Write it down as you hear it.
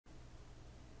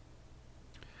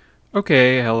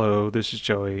Okay, hello, this is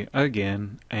Joey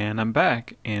again, and I'm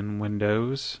back in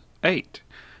Windows 8.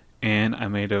 And I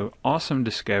made an awesome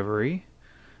discovery,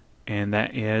 and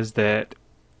that is that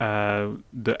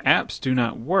the apps do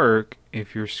not work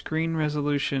if your screen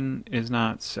resolution is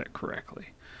not set correctly.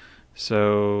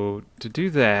 So, to do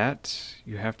that,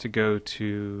 you have to go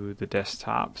to the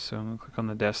desktop. So, I'm going to click on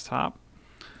the desktop,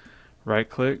 right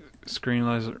click, screen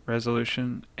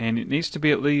resolution, and it needs to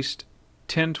be at least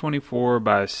 1024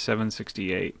 by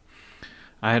 768.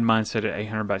 I had mine set at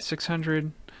 800 by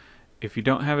 600. If you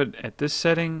don't have it at this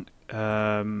setting,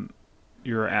 your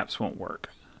apps won't work.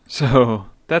 So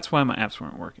that's why my apps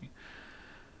weren't working.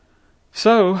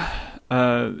 So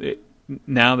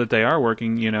now that they are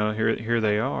working, here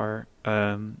they are.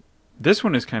 This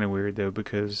one is kind of weird though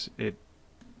because it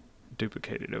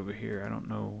duplicated over here. I don't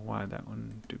know why that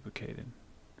one duplicated.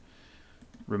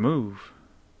 Remove,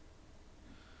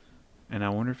 and I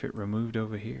wonder if it removed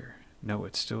over here. No,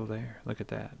 it's still there. Look at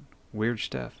that. Weird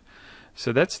stuff.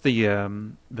 So that's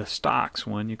the stocks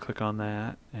one. You click on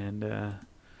that, and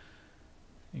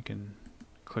you can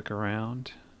click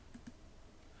around,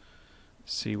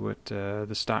 see what the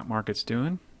stock market's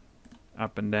doing,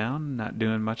 up and down. Not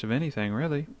doing much of anything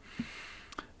really.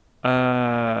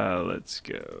 Let's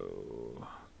go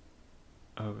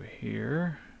over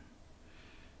here,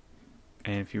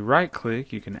 and if you right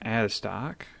click, you can add a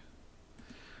stock.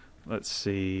 Let's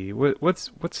see.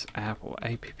 What's Apple?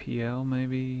 APPL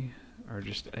maybe? Or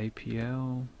just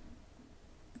APL?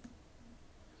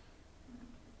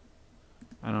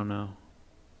 I don't know.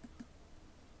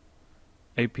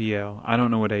 APL. I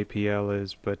don't know what APL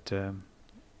is, but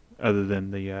other than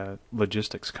the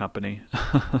logistics company.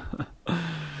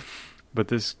 But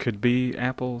this could be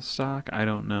Apple stock. I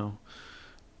don't know.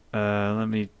 Let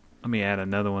me add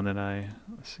another one that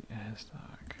let's see. Add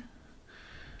stock.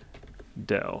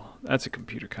 Dell. That's a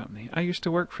computer company. I used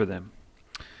to work for them.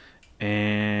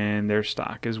 And their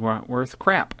stock is worth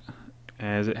crap,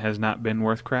 as it has not been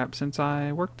worth crap since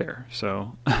I worked there.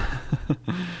 So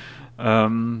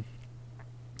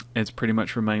it's pretty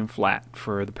much remained flat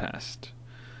for the past,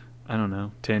 I don't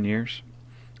know, 10 years.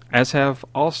 As have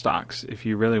all stocks, if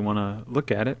you really want to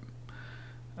look at it.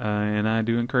 And I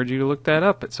do encourage you to look that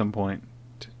up at some point.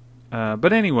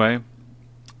 But anyway,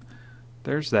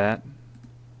 there's that.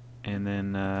 And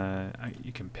then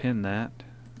you can pin that.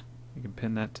 You can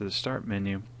pin that to the start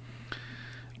menu.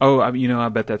 Oh, I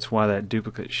bet that's why that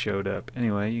duplicate showed up.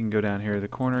 Anyway, you can go down here to the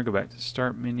corner, go back to the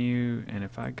start menu, and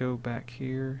if I go back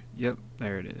here, yep,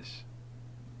 there it is.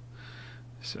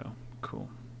 So, cool.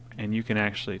 And you can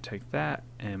actually take that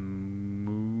and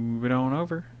move it on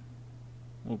over.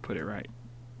 We'll put it right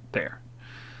there.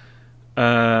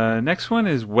 Next one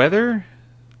is weather.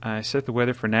 I set the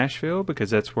weather for Nashville because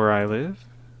that's where I live.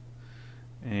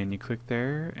 And you click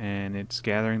there, and it's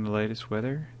gathering the latest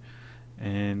weather,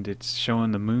 and it's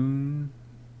showing the moon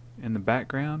in the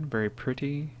background, very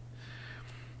pretty.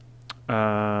 It's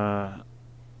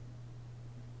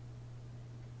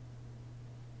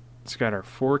got our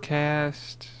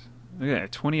forecast. Look at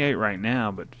it, 28 right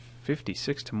now, but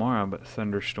 56 tomorrow, but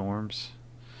thunderstorms.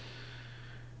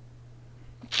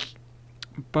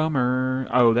 Bummer.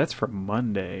 Oh, that's for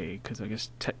Monday, because I guess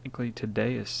technically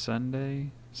today is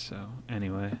Sunday. So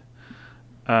anyway,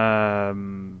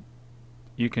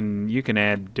 you can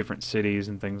add different cities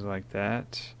and things like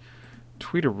that.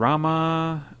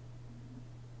 Tweeterama.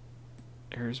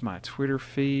 Here's my Twitter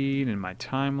feed and my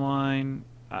timeline.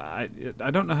 I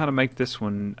don't know how to make this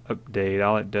one update.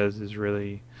 All it does is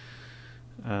really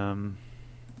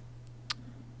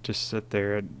just sit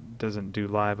there. It doesn't do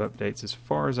live updates as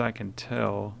far as I can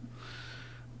tell.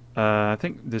 I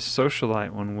think this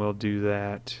socialite one will do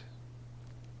that.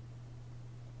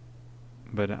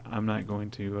 But I'm not going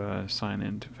to sign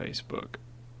in to Facebook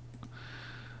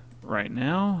right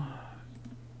now.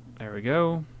 There we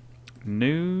go.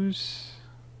 News.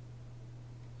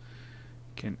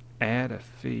 Can add a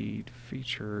feed.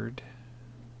 Featured.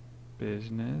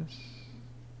 Business.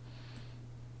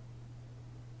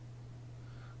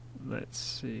 Let's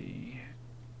see.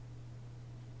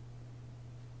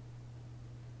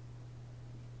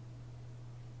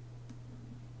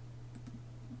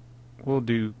 We'll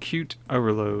do cute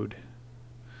overload.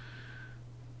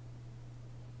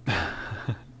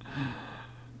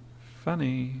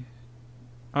 Funny.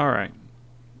 Alright.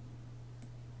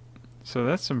 So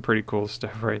that's some pretty cool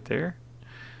stuff right there.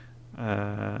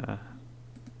 If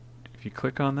you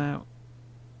click on that,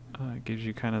 it gives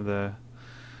you kind of the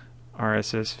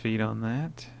RSS feed on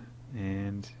that.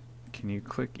 And can you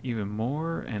click even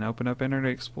more and open up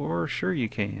Internet Explorer? Sure you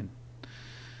can.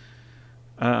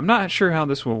 I'm not sure how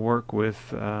this will work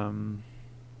with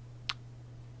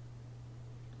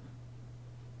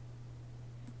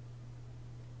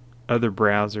other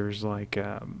browsers like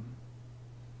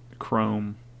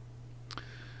Chrome.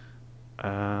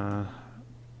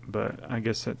 But I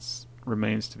guess that's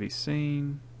remains to be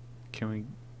seen. Can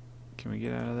we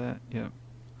get out of that? Yep.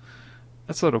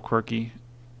 That's a little quirky.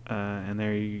 And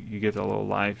there you get the little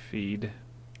live feed.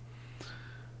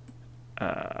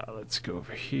 Let's go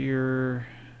over here.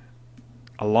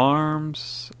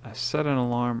 Alarms. I set an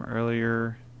alarm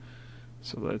earlier,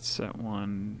 so let's set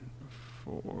one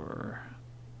for.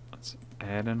 Let's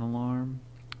add an alarm.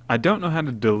 I don't know how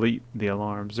to delete the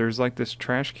alarms. There's like this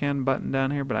trash can button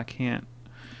down here, but I can't.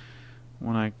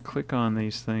 When I click on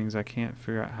these things, I can't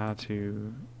figure out how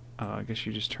to. I guess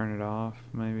you just turn it off,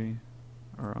 maybe,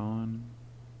 or on.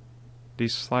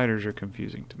 These sliders are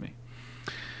confusing to me.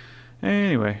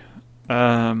 Anyway,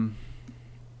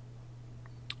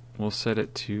 we'll set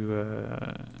it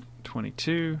to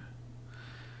 22.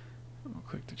 We'll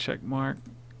click the check mark.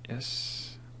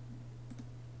 Yes.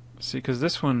 See, because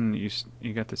this one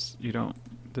you got this. You don't.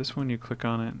 This one you click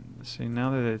on it. See,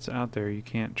 now that it's out there, you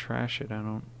can't trash it. I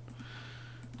don't.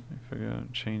 If I go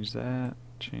change that,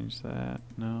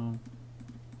 no.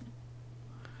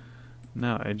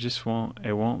 No, it just won't.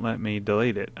 It won't let me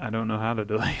delete it. I don't know how to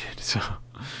delete it. So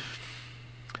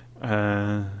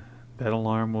that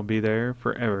alarm will be there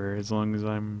forever as long as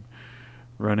I'm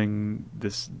running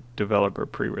this developer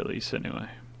pre-release anyway.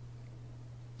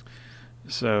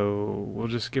 So we'll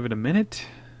just give it a minute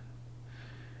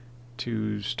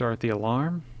to start the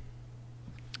alarm.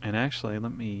 And actually,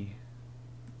 let me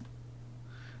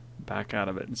back out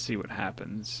of it and see what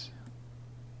happens.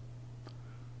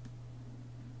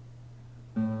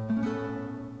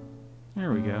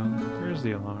 There we go. There's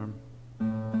the alarm.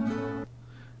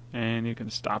 And you can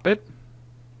stop it.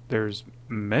 There's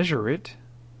measure it.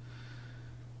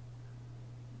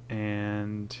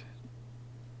 And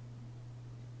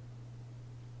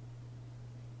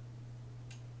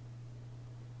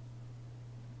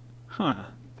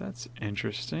that's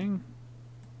interesting.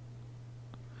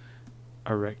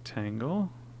 A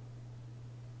rectangle.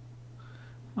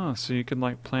 Oh, so you can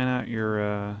like plan out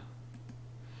your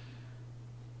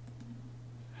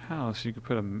house. You could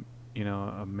put a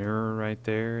mirror right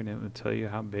there, and it would tell you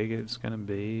how big it's going to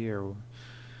be, or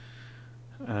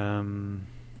I don't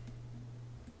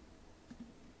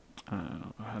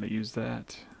know how to use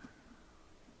that.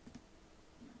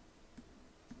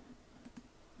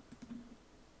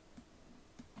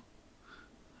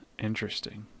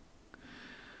 Interesting.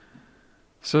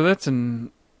 So that's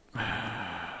an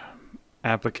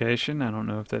application. I don't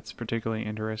know if that's particularly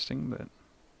interesting, but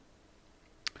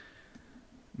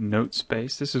note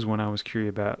space. This is one I was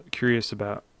curious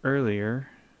about earlier.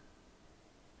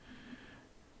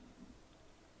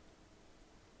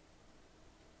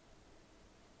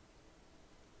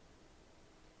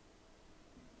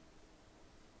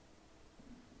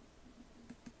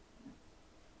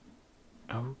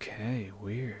 Okay,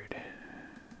 weird.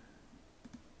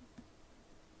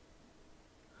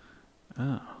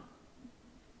 Oh.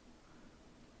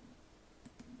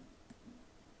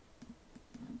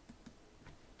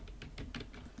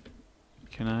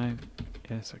 Can I?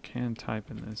 Yes, I can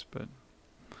type in this, but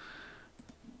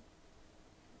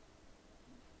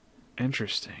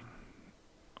interesting.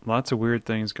 Lots of weird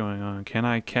things going on. Can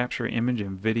I capture image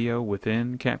and video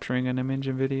within capturing an image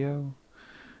and video?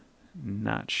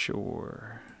 Not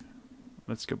sure.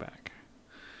 Let's go back.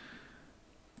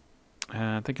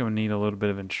 I think I'm going to need a little bit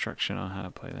of instruction on how to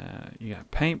play that. You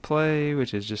got Paint Play,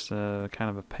 which is just a kind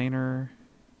of a painter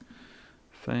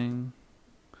thing.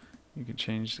 You can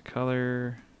change the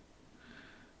color.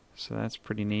 So that's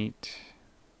pretty neat.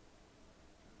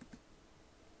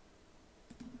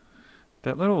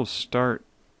 That little start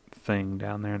thing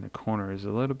down there in the corner is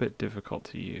a little bit difficult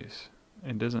to use.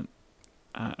 It doesn't...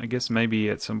 I guess maybe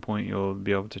at some point you'll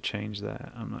be able to change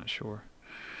that. I'm not sure.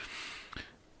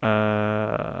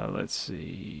 Let's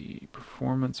see.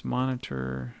 Performance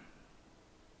monitor.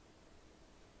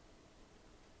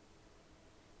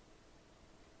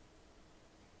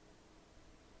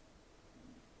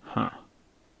 Huh.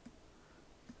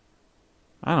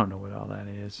 I don't know what all that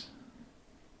is.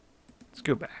 Let's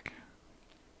go back.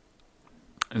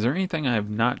 Is there anything I have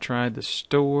not tried? The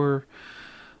store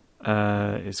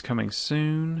is coming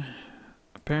soon,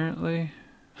 apparently.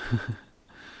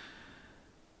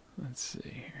 Let's see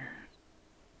here.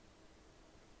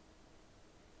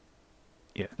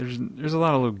 Yeah, there's a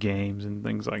lot of little games and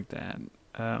things like that.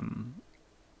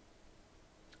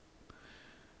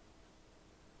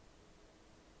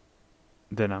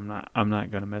 That I'm not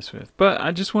going to mess with. But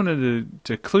I just wanted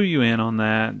to clue you in on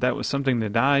that. That was something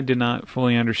that I did not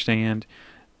fully understand,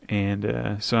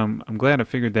 and so I'm glad I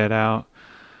figured that out.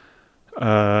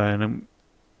 And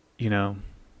you know,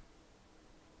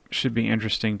 should be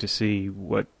interesting to see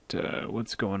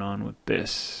what's going on with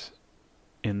this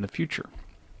in the future.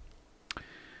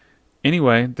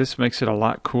 Anyway, this makes it a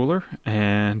lot cooler,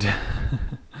 and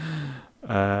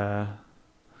uh,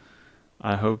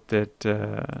 I hope that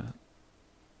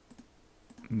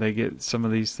they get some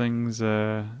of these things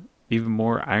even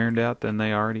more ironed out than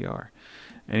they already are.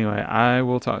 Anyway, I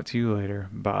will talk to you later.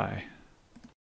 Bye.